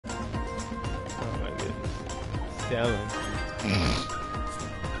selling.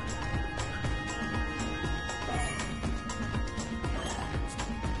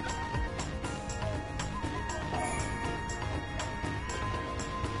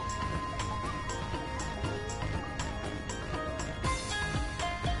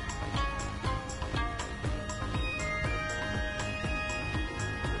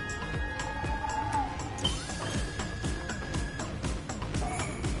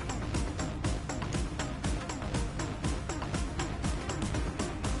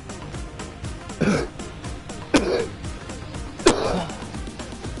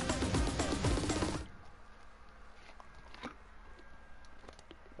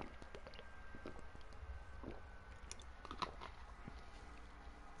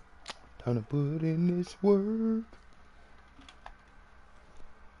 Time to put in this work.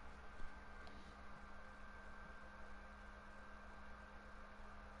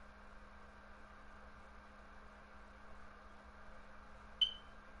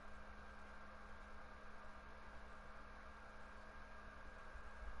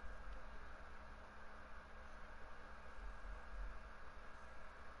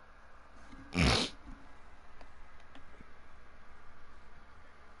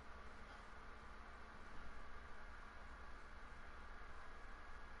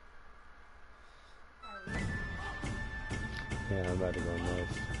 Yeah, I'm about to go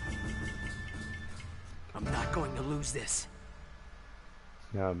nuts. I'm not going to lose this.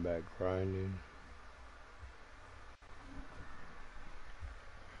 Now I'm back grinding.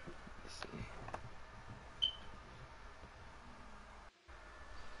 Let's see.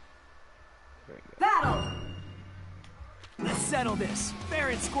 There we go. Battle! Let's settle this, fair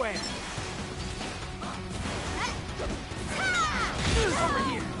and square. Over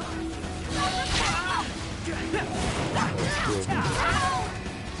here.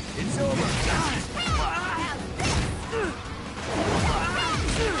 It's over.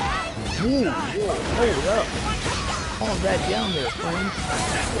 Hold up. Calm that down there, friend.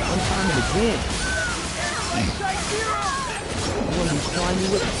 One time and again. You want to be slimy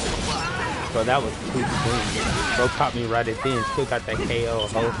with us? Bro, that was too clean. Bro caught me right at the end. Still got that KO,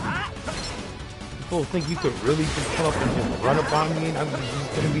 ho. People think you could really just come up and just run up on me and I'm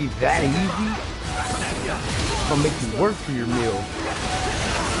just gonna be that easy? I'm gonna make you work for your meal.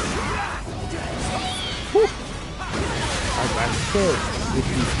 Whew. Like I said, if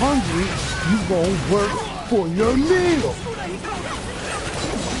you're hungry, you gonna work for your meal.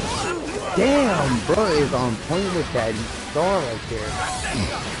 Damn, bro is on point with that star right there.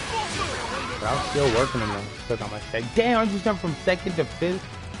 But I'm still working on them. Still got my stack. Damn, I just jumped from 2nd to 5th.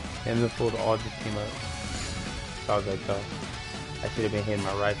 And the fools all just came up. So I was like, oh, I should have been hitting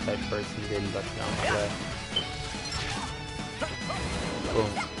my right side first. He didn't, but on my left. Boom.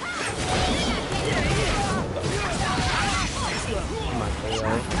 My KO.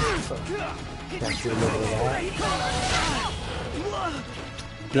 Can't do a little bit of that.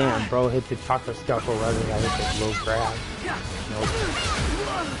 Damn, bro, hit the chakra scalpel rather than I hit the low grab. Nope.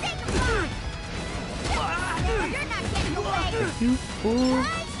 Thank you, fool.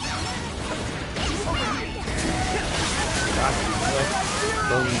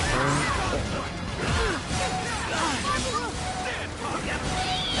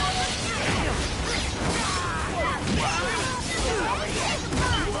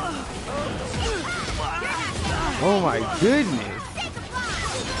 Oh my goodness!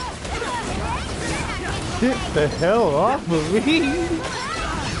 Get the hell off of me!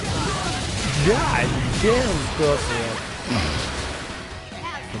 God damn, Scorpion!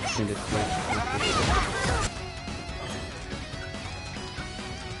 Let's see this way.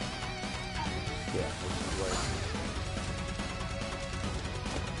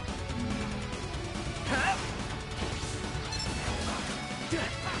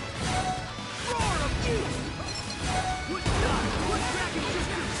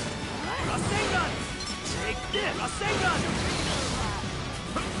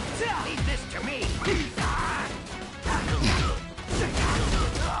 Leave this to me.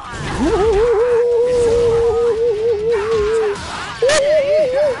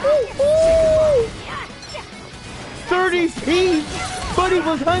 30 feet! But he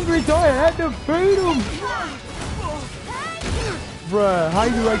was hungry, so I had to feed him! Bruh, how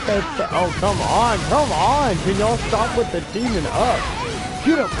you like that? Oh, come on, come on! Can y'all stop with the teaming up?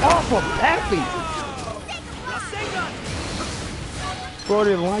 Get him off of Pappy! Bro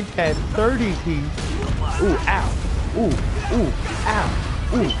didn't like that 30 piece. Ooh, ow. Ooh, ooh, ow.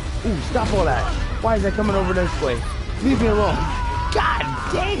 Ooh, ooh, stop all that. Why is that coming over this way? Leave me alone. God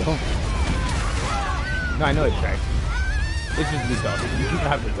damn! No, I know it's right. It's just me talking. You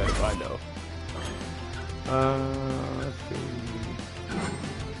have to better, I know. Let's see.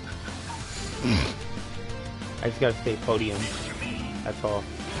 I just gotta stay podium. That's all.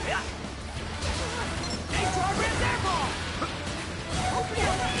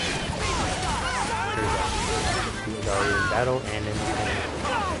 He's already in battle and in the game.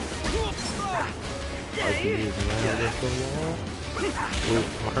 I can use none of this wall. Ooh,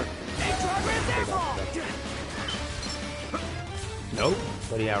 smart. Nope,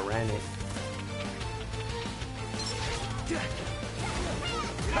 but he outran it.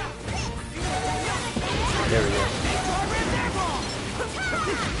 There we go.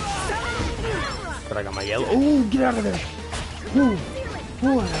 But I got my yellow. Oh, get out of there! Ooh,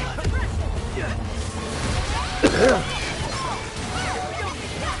 ooh.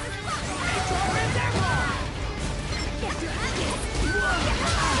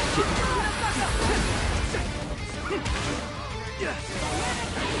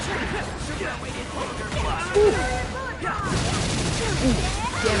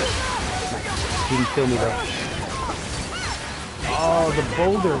 He didn't kill me though. Oh, the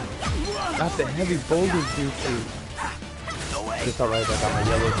boulder. Not the heavy boulders, dude. It's alright, I got my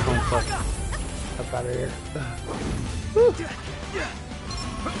yellow stone fuck up out of here.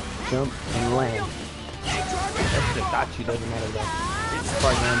 Jump and land. That's the Dachi, doesn't matter though.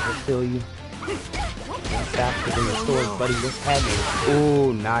 Fragments will kill you. Faster than the sword, buddy. What's happening?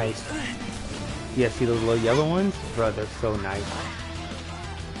 Oh, nice. Yeah, see those little yellow ones? Bro, they're so nice.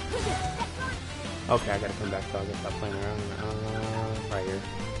 Okay, I gotta come back so I can stop playing around. Right here.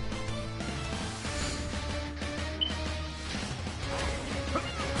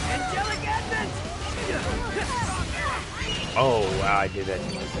 Oh, wow, I did that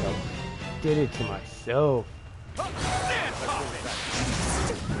to myself. Did it to myself.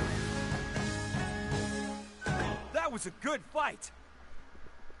 That was a good fight.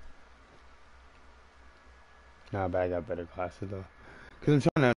 Nah, but I got better classes though. Cause I'm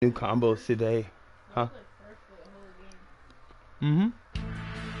trying out new combos today. Huh? Mm-hmm.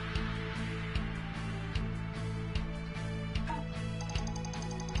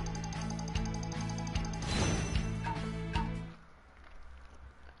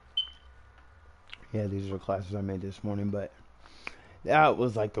 Yeah, these are the classes I made this morning, but that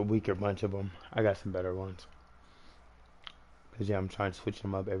was like the weaker bunch of them. I got some better ones. Cause yeah, I'm trying to switch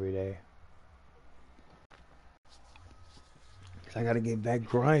them up every day. Cause I gotta get back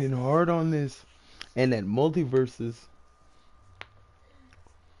grinding hard on this. And that multiverses.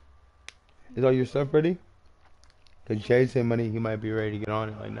 Is all your stuff ready? Cause Jay said money, he might be ready to get on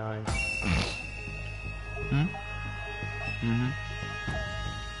it like 9. Hmm? Mm-hmm.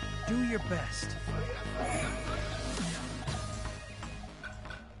 Do your best.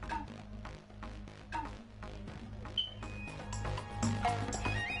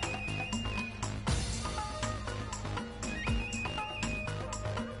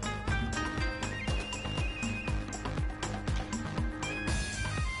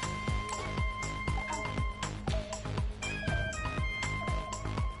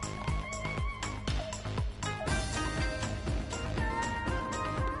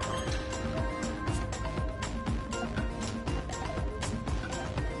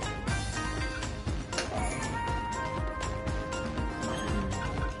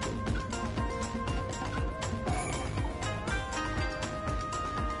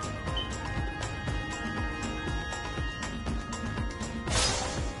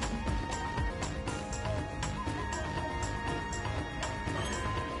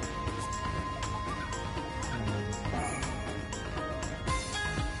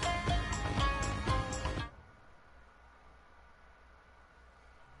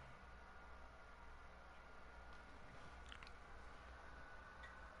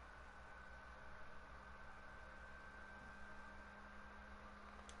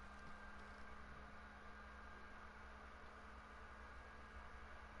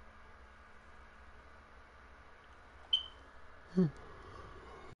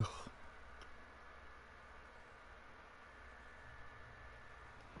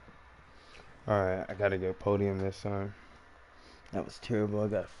 Alright, I gotta get podium this time. That was terrible. I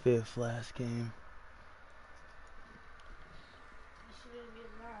got 5th last game. You shouldn't get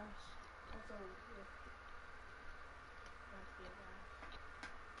last. That's all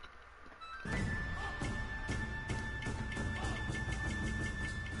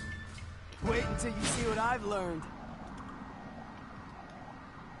good. Wait until you see what I've learned.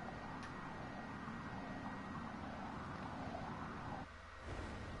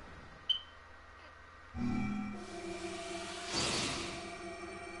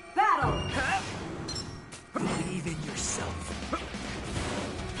 Believe in yourself.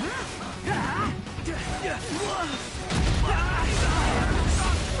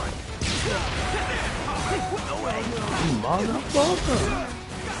 Motherfucker!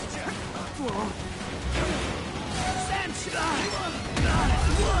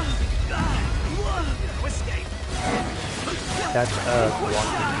 That's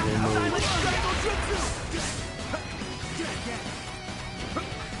walking remove.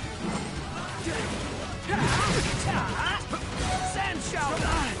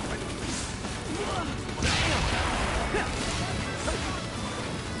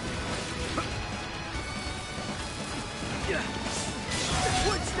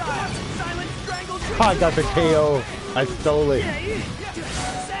 I got the KO. I stole it.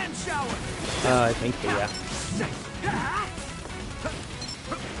 I think so, yeah.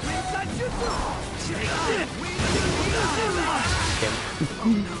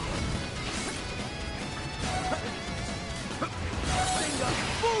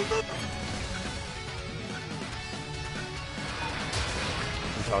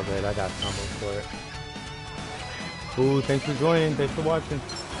 It's all good. I got combos for it. Ooh, thanks for joining. Thanks for watching.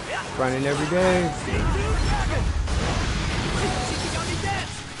 Grinding every day.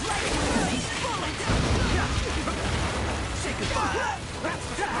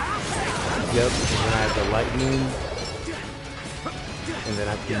 Yep, and then I have the lightning. And then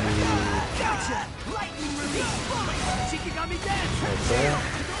I can use right there.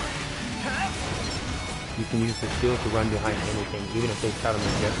 You can use the shield to run behind anything. Even if they try to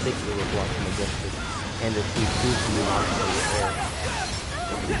majestic, it will block the majestic. And the C2 can move on to the air.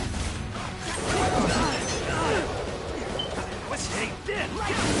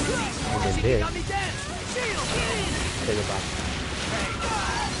 And then this. Say goodbye.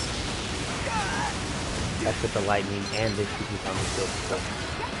 That's with the lightning and the Shikigami shield. So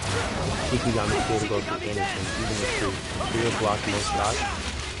Shikigami shield goes to anything, even if the shield blocks most shots,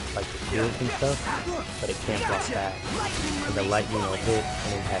 like the shields and stuff, but it can't block that. And the lightning will hit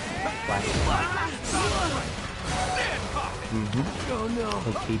and it has flashing. And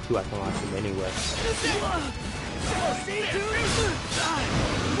C2 I can launch him anywhere.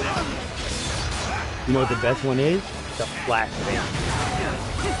 You know what the best one is? The flash thing.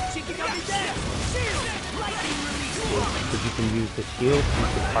 Because you can use the shield, you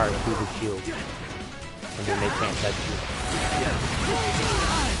can fire through the shield. And then they can't touch you.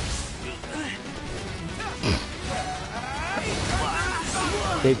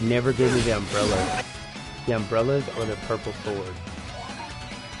 They've never given me the umbrella. The umbrellas or the purple sword.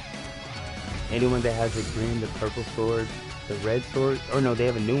 Anyone that has the green, the purple sword, the red sword, or no, they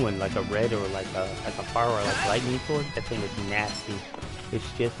have a new one, like a red or like a fire or like lightning sword. That thing is nasty. It's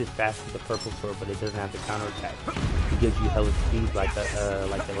just as fast as the purple sword, but it doesn't have the counterattack. It gives you hella speed like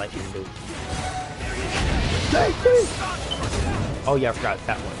the lightning do. Oh yeah, I forgot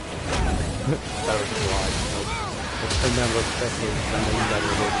that one. That was a lot. Let's turn down real special. I know you guys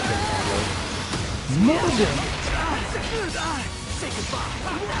are going to turn down low. Mother!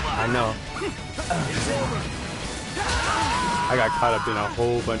 I know. I got caught up in a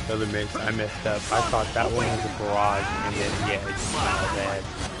whole bunch of other mix. I messed up. I thought that one was a barrage, and then yeah, it's not bad.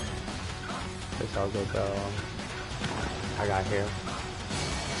 It's all good though. I got here.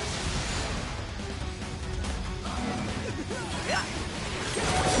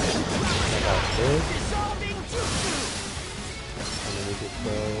 I got this. And then we just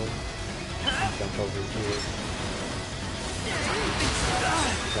go jump over here.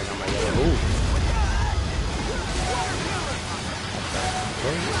 Check out my yellow move.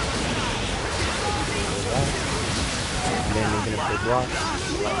 And then we're gonna play block.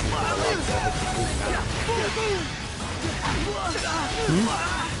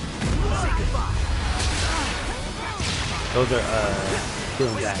 Those are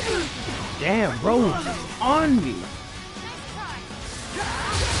killing back. Damn, bro, on me.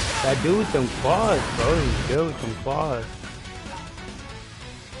 That dude with them claws, bro. He's good with them claws.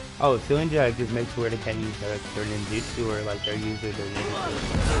 Oh, cylinder jack just makes sure they can't use their ninjutsu or like their user their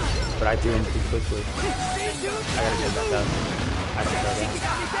ninjutsu. But I threw him too quickly. I gotta get back up. I have to go down.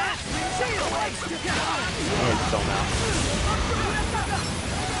 And still now.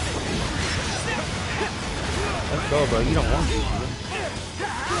 Let's go, bro. You don't want to.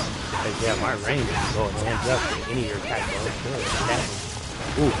 Cause yeah, my range is going hands up to any of your attack, bro. It's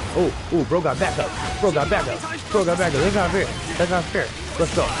good. Ooh, bro got back up. Bro got back up. That's not fair. That's not fair.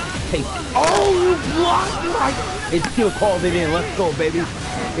 Let's go. Take it. Oh, you blocked my... It still called it in. Let's go, baby.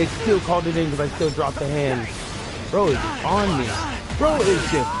 It still called it in because I still dropped the hand. Bro is just on me. Bro is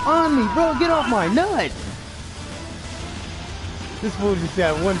just on me. Bro, get off my nuts. This fool just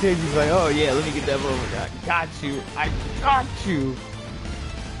had one take. He's like, oh, yeah, let me get that over. I got you.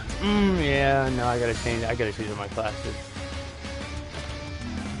 Yeah, no, I gotta change my classes.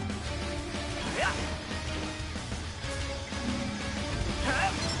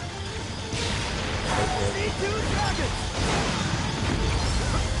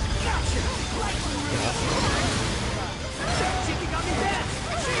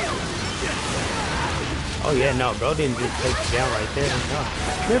 Oh yeah, no, bro didn't just take you down right there. No.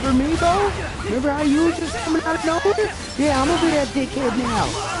 Remember me, bro? Remember how you were just coming out of nowhere? Yeah, I'm gonna be that dickhead now.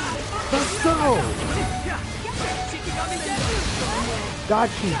 Let's go. Got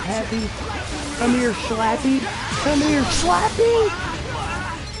you, Happy. Come here, Slappy. Come here, Slappy.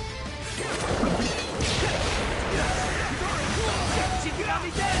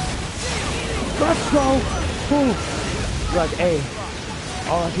 Let's go. Boom. Like, hey,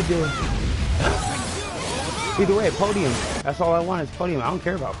 all I can do. Either way, podium. That's all I want is podium. I don't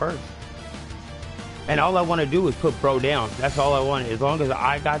care about first. And all I want to do is put bro down. That's all I wanted. As long as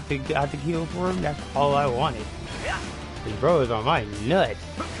I got the kill for him, that's all I wanted. This bro is on my nuts.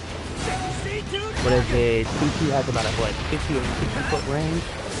 What is it? 2-2 has about a, what, 50 or 60 foot range?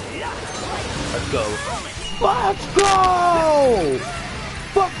 Let's go. Let's go!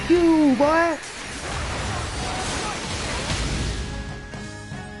 Fuck you, boy!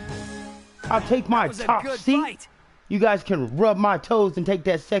 I'll take my top seat. You guys can rub my toes and take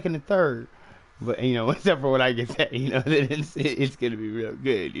that second and third. But, you know, except for when I get that, you know, then it's going to be real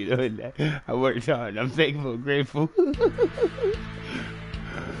good, you know. And I worked hard. I'm thankful, grateful.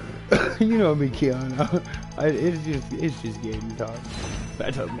 You know me, Keanu. It's just game talk.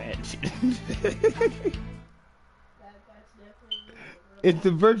 I talk mad shit. It's the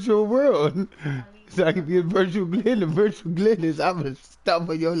virtual world. So I can be a virtual Glenn. The virtual Glenn is I'm going to stop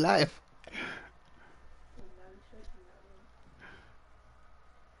for your life.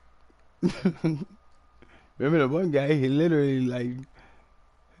 Remember the one guy, he literally like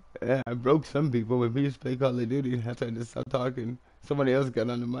I broke some people when we used to play Call of Duty. I tried to stop talking. Somebody else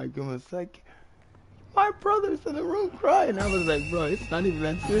got on the mic and was like, my brother's in the room crying. I was like, bro, it's not even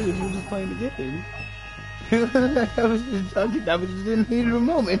that serious. We're just playing the game. I was just talking. I was just in the heat of the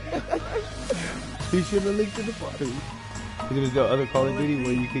moment. He should have linked to the party. There was the other Call of Duty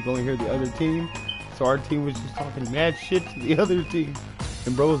where you could go and hear the other team. So our team was just talking mad shit to the other team.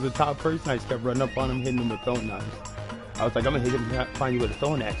 And bro was the top person. I just kept running up on him, hitting him with throwing knives. I was like, I'm gonna hit him, find you with a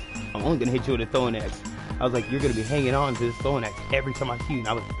throwing axe. I'm only gonna hit you with a throwing axe. I was like, you're gonna be hanging on to this throwing axe every time I see you. And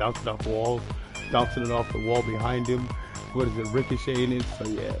I was bouncing off walls, bouncing it off the wall behind him. What is it, ricocheting it? So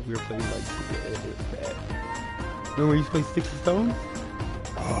yeah, we were playing like, yeah, it was bad. Remember when you used to play Sticks and Stones?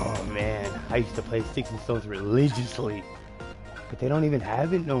 Oh man, I used to play Sticks and Stones religiously. But they don't even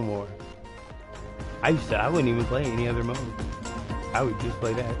have it no more. I wouldn't even play any other mode. I would just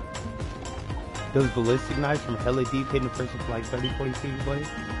play that. Those ballistic knives from hella deep hitting the person from like 30, 40 feet away.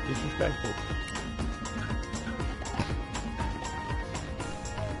 Disrespectful.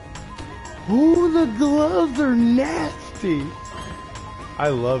 Ooh, the gloves are nasty. I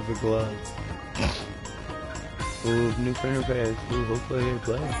love the gloves. Ooh, new friend request. Ooh, hopefully they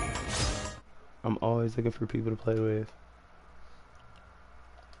play. I'm always looking for people to play with.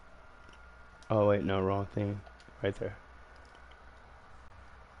 Oh wait, no, wrong thing. Right there.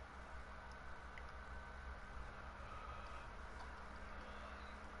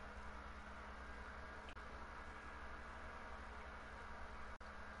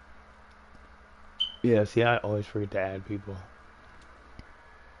 Yeah, see, I always forget to add people.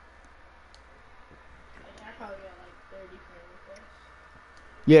 I probably got like 30 friend requests.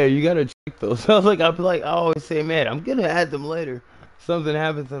 Yeah, you gotta check those. I was like, I always say, man, I'm gonna add them later. Something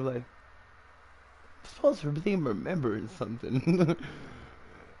happens, I'm like, I'm supposed to be remembering something.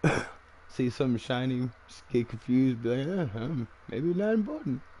 See something shiny, just get confused, be like, maybe not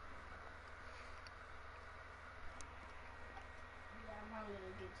important. Yeah, I'm probably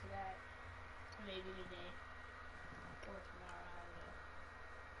gonna get to that maybe today or tomorrow.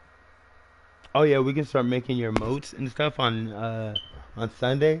 I don't know. Oh yeah, we can start making your emotes and stuff on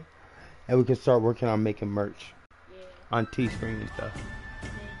Sunday, and we can start working on making merch on Teespring and stuff.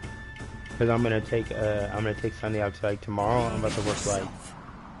 Cause I'm gonna take Sunday out to like tomorrow. I'm about to work like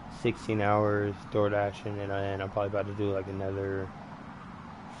 16 hours door dashing, and I'm probably about to do like another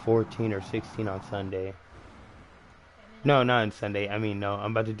 14 or 16 on Sunday. No, not on Sunday. I mean, no,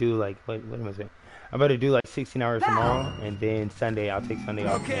 I'm about to do like what am I saying? I'm about to do like 16 hours tomorrow, and then Sunday I'll take Sunday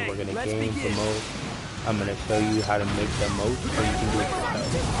off, and we're gonna game promote. I'm gonna show you how to make the most so you can do it yourself.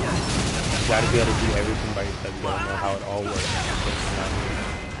 You gotta be able to do everything by yourself. You gotta know how it all works.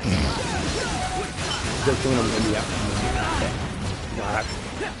 Just when I'm gonna be out.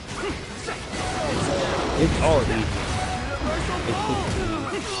 It's all easy. It's super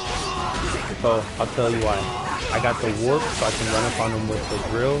easy. So I'll tell you why. I got the warp so I can run up on them with the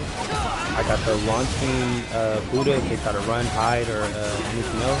drill. I got the launching Buddha if they try to run, hide, or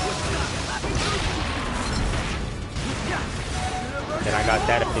anything else. Then I got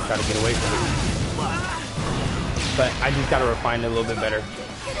that if they try to get away from me. But I just gotta refine it a little bit better.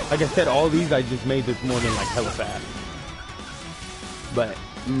 Like I said, all these I just made this morning like hella fast. But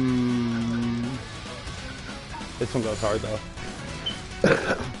this one goes hard though.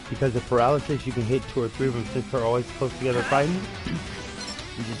 Because the paralysis, you can hit 2 or 3 of them since they're always close together fighting.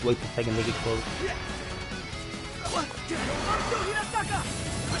 You just wait a second they get close.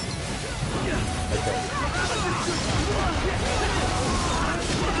 Okay.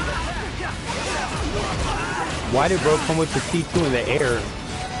 Why did bro come with the T2 in the air?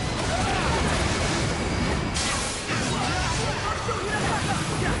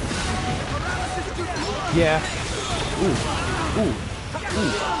 Yeah. Ooh. Ooh.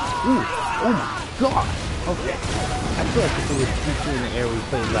 Ooh. Ooh. Oh my god. Okay. I feel like if it was T2 in the air we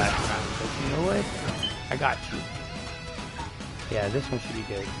played last time. But you know what? I got you. Yeah, this one should be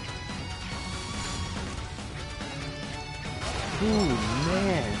good. Ooh,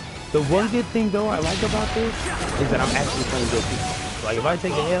 man. The one good thing though I like about this is that I'm actually playing good people. Like if I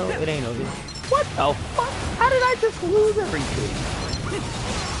take a L, it ain't no good. What the fuck? How did I just lose everything?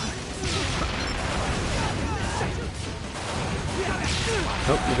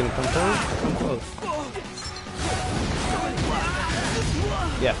 Nope, you're gonna come close? Come close.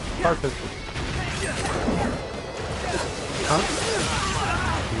 Yeah, perfect. Huh?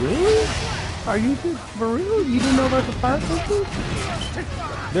 Really? Are you just for real? You didn't know about the fire pistols?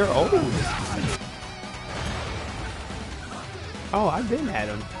 They're old. Oh, I've been at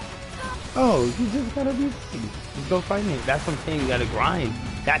them. Oh, you just gotta be free. Just go fight me. That's what I'm saying, you gotta grind.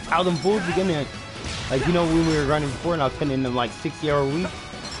 That's how them fools begin to, like, you know, when we were grinding before and I was putting in them like 60-hour weeks,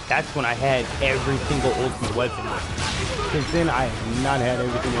 that's when I had every single ultimate weapon. Since then, I have not had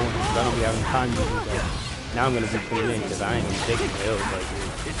everything I want because I don't be having time to do that. Now I'm gonna be putting it in because I ain't even taking the L's like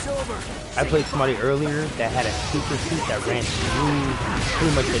this. I played somebody earlier that had a super suit that ran through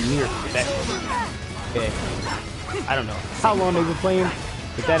pretty much a near perfection. Okay. I don't know how long they've been playing,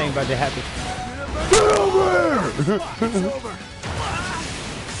 but that ain't about to happen. Get over!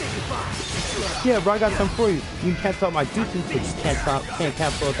 Yeah, bro, I got something for you. You can cancel out my juices, but you can't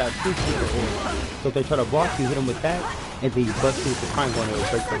cancel out that juice. So if they try to block you, hit them with that, and then you bust through with the triangle and it'll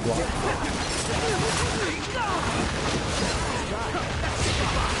break the block.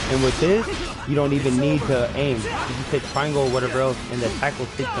 And with this, you don't even need to aim. You just hit triangle or whatever else, and the attack will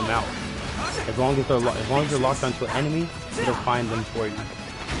take them out. As long as you're locked onto an enemy, it'll find them for you.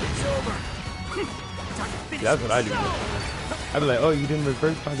 Yeah, that's what I do. I'd be like, oh, you didn't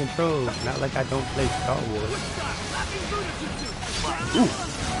reverse my controls. Not like I don't play Star Wars. Ooh.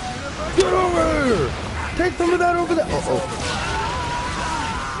 Get over here! Take some of that over there. Uh-oh.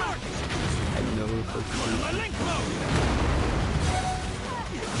 I know it's so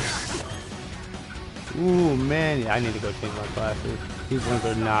cute. Ooh, man. I need to go change my classes. These ones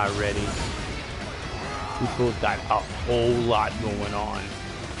are not ready. These fools got a whole lot going on.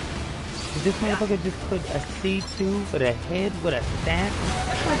 Did this motherfucker just put a C2 with a head with a stamp?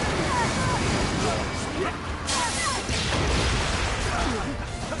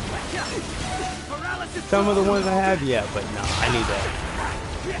 Some of the ones I have, yeah, but no, I need that.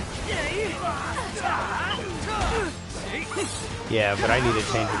 Yeah, but I need to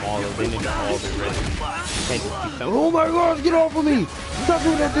change them all. They need to all be ready. Oh my god, get off of me! Stop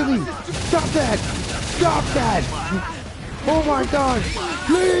doing that to me! Stop that! Stop that! Oh my god!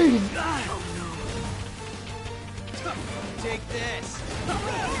 Please! Take this.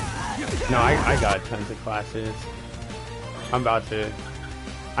 No, I got tons of classes. I'm about to.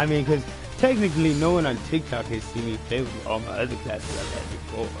 I mean, because technically no one on TikTok has seen me play with all my other classes I've had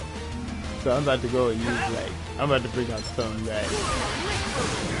before. So I'm about to go and use, like, I'm about to bring out some that.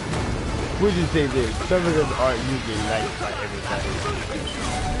 We'll just say this. Some of them aren't usually liked by everybody.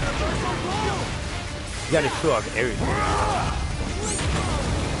 You gotta show off everything.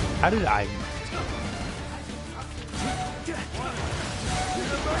 How did I?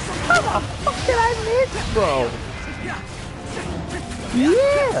 How the fuck did I miss, bro?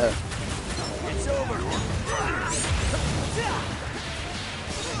 Yeah. It's over.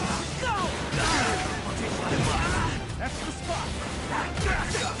 That's the spot.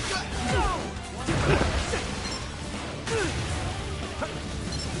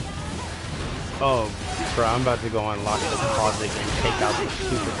 Oh, bro, I'm about to go unlock the closet and take out the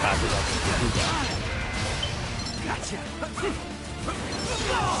super classes off the computer. Gotcha.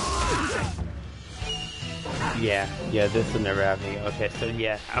 Yeah, this will never happen again. Okay, so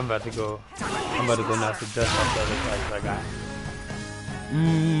yeah, I'm about to go now to dust off the other cards I got.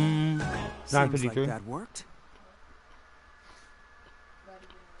 Seems like 953. that worked.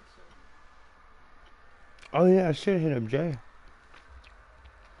 Oh yeah, I should have hit up Jay.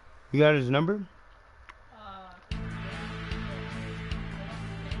 You got his number?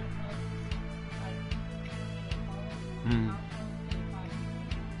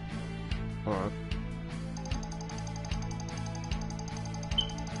 Alright.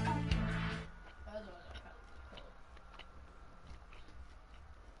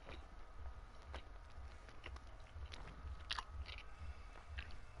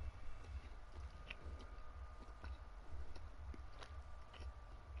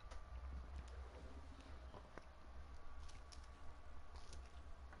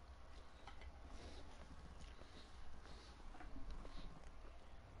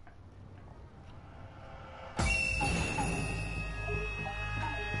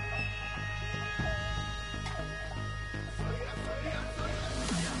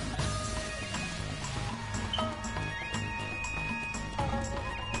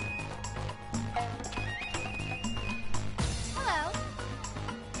 Hello.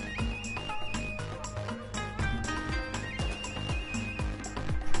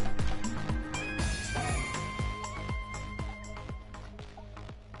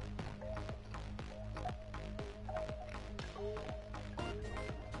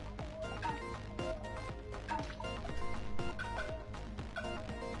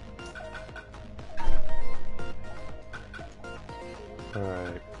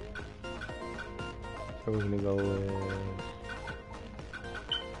 Alright. So we're gonna go with...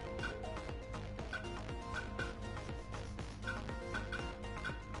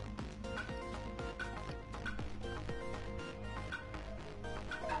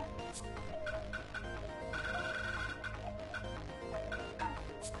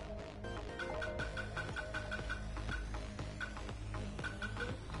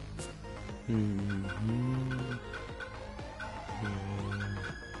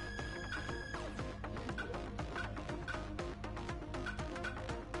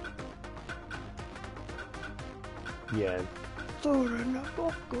 Yeah. Throw it in the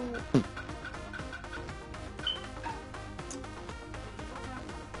buckle.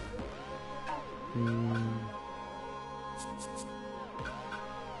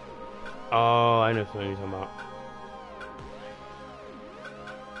 Oh, I know what you're talking about.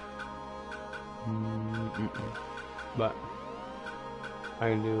 But I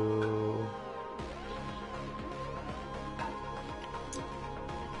can do.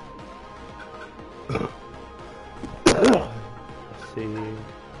 Let's see.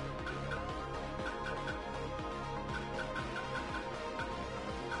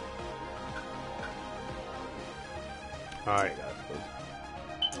 Alright, guys.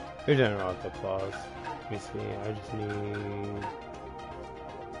 Here's an rock applause. Let me see. I just need.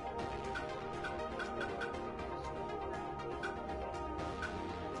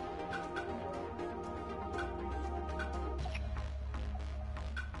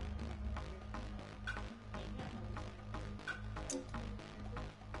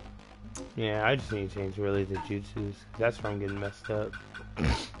 Yeah, I just need to change really the jutsus. That's where I'm getting messed up.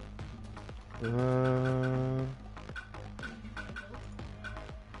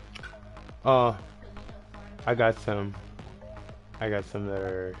 Oh, I got some that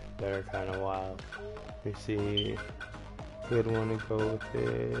are kind of wild. Let me see. Good one to go with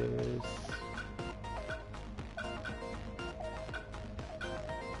this.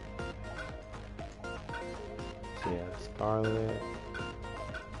 So yeah, Scarlet.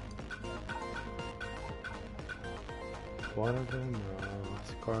 One of them,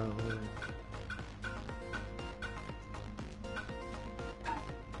 Scarlet.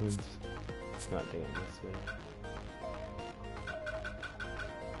 It's not doing this way.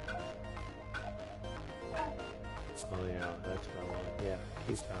 Oh yeah, that's what I want. Yeah,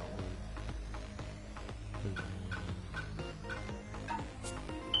 keep that one.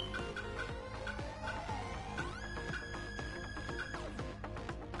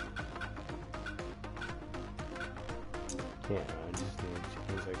 Yeah, I just need to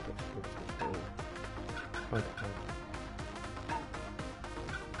change like the first. Okay.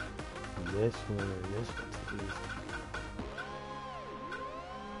 This one and this one's easy.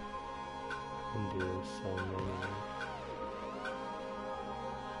 I can do so many.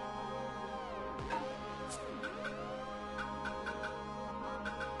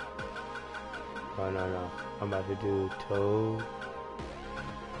 Oh no, I'm about to do Toad.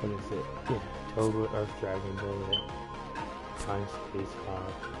 What is it? Yeah, Toad with Earth Dragon Bullet. Time Space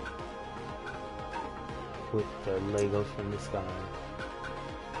Hop. with the Legos from the sky.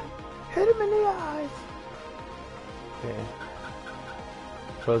 Hit him in the eyes. Yeah.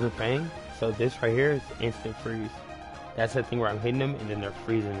 Frozen Fang. So this right here is instant freeze. That's the thing where I'm hitting them and then they're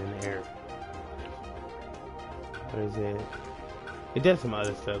freezing in the air. What is it? It does some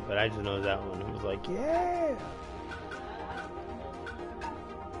other stuff, but I just know that one. It was like, yeah.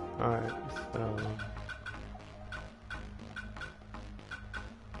 Alright, so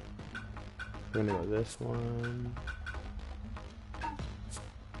we're gonna go this one.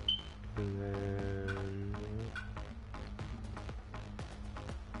 And then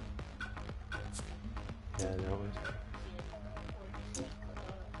yeah, that one's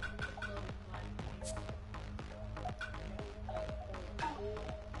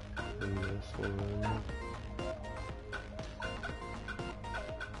and this one.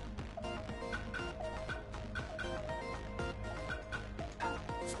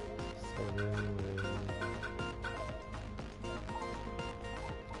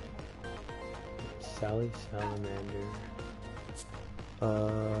 Sally Salamander.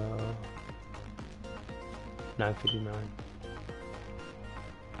 959.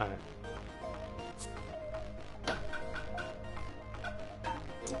 Alright.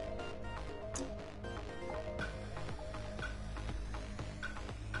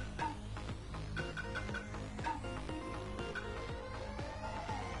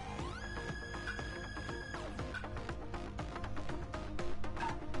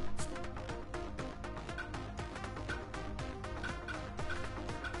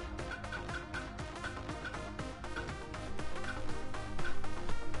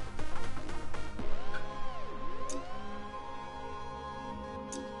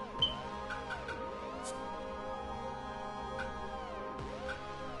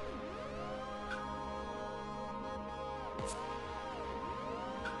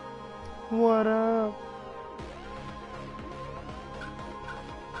 What up?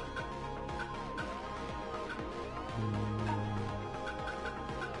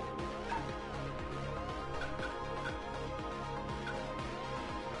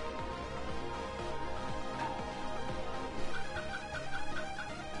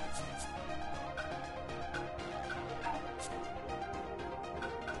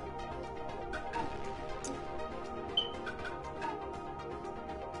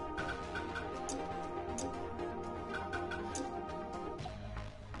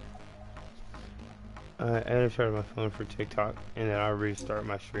 I started my phone for TikTok, and then I'll restart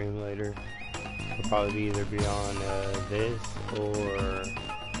my stream later. It'll probably either be on this or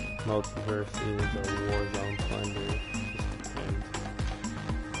Multiverses or Warzone Plunder. Just depends.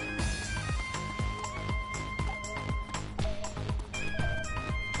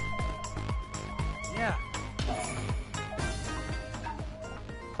 Yeah.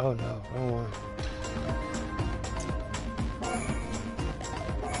 Oh no, I don't want.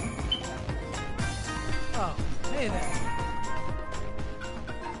 Oh, hey there.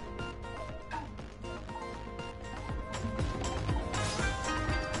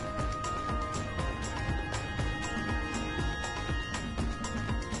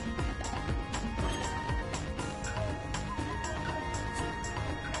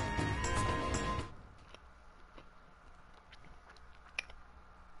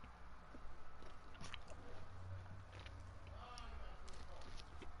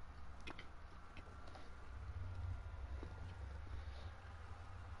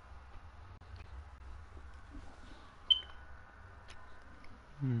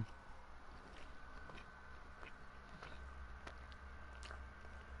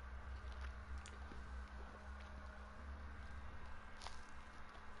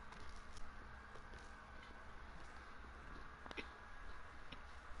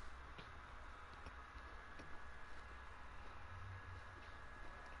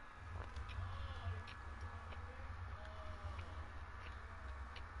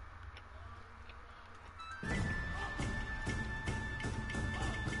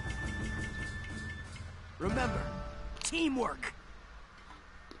 Remember, teamwork.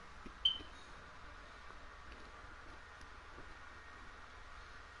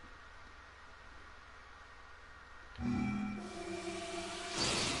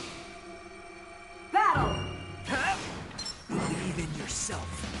 Battle! Huh? Believe in yourself.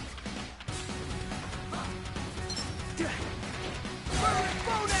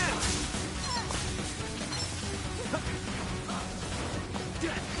 Go down!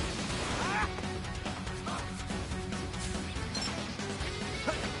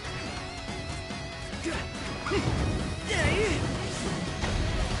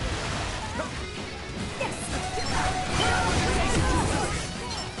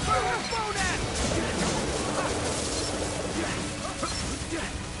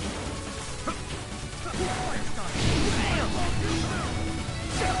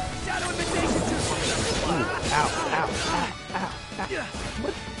 Shadow invitation to. Ow, ow, ow, ow.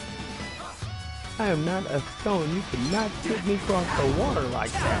 What? I am not a stone. You cannot take me across the water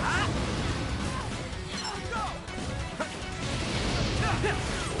like that.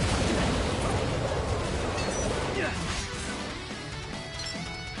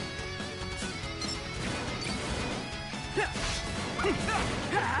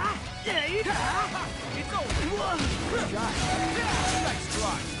 It's over. Nice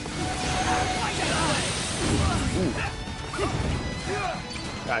try.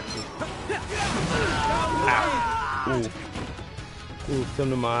 Got you. Ow. Ooh. Ooh,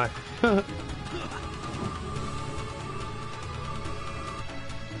 some of mine.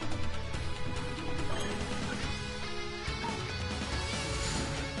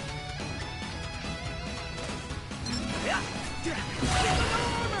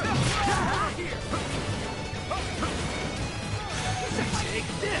 Take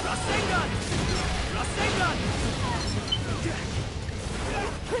this! Rasengan! Rasengan!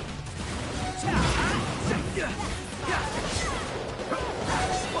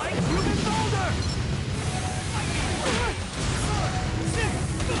 Spike human boulder!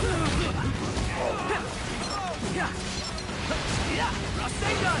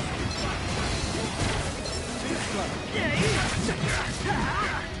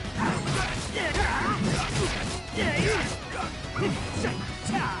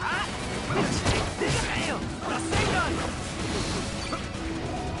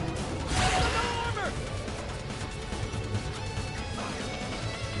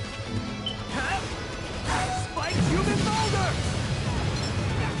 Spike human boulder!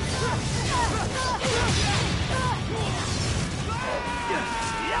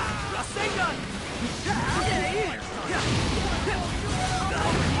 Rasengan!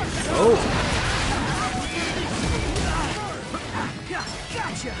 Oh.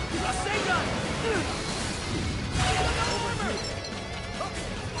 Gotcha! Rasengan!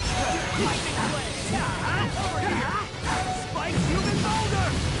 Over here! Spike human boulder!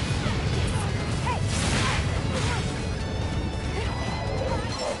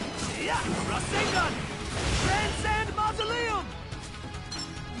 Rasengan! Transcend Mausoleum!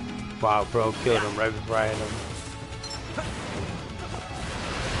 Wow, bro, killed him right before I hit him.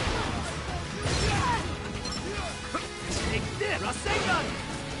 Take this! Rasengan!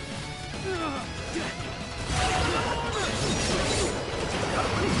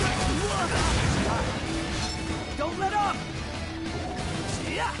 Don't let up!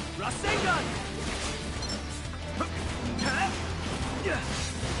 Rasengan!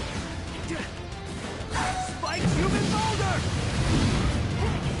 Spike human boulder!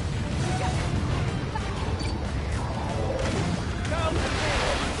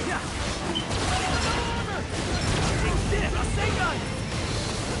 Take this! Rasengan!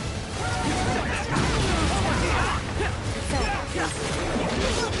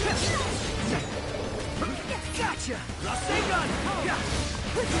 Gotcha! Rasengan!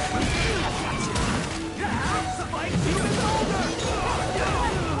 Spike human boulder!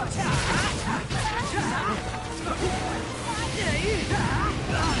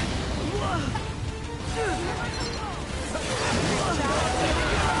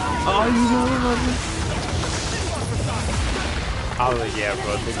 Oh, you know what? I was like, yeah,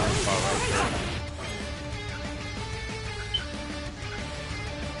 bro, they're gonna fall right there.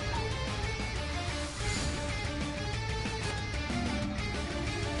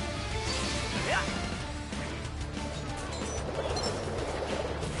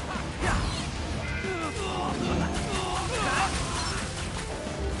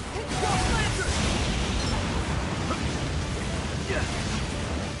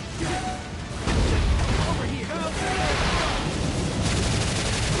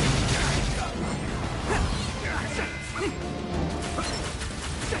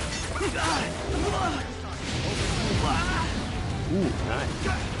 Ooh, nice.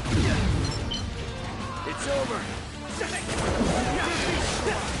 It's over.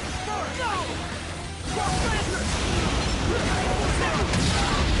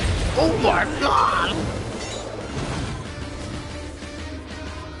 Oh my god!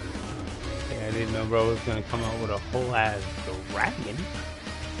 Yeah, I didn't know bro was gonna come out with a whole ass dragon.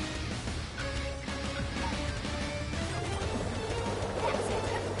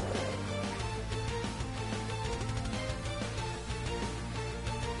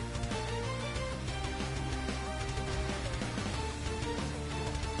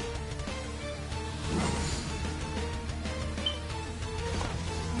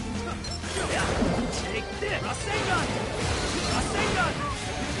 Take this! Rasengan! Rasengan!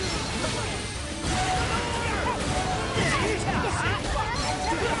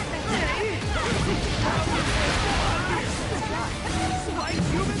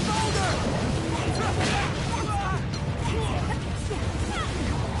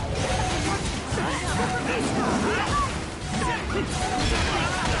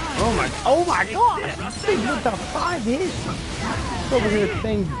 Oh my gosh! Thing with the 5 hits. Over here,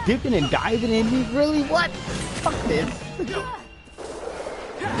 thing dipping and diving in me. Really? What? Fuck this. God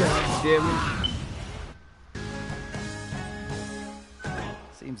damn it.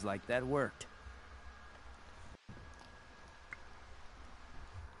 Seems like that worked.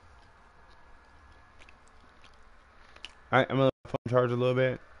 Alright, I'm gonna let my phone charge a little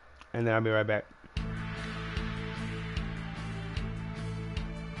bit, and then I'll be right back.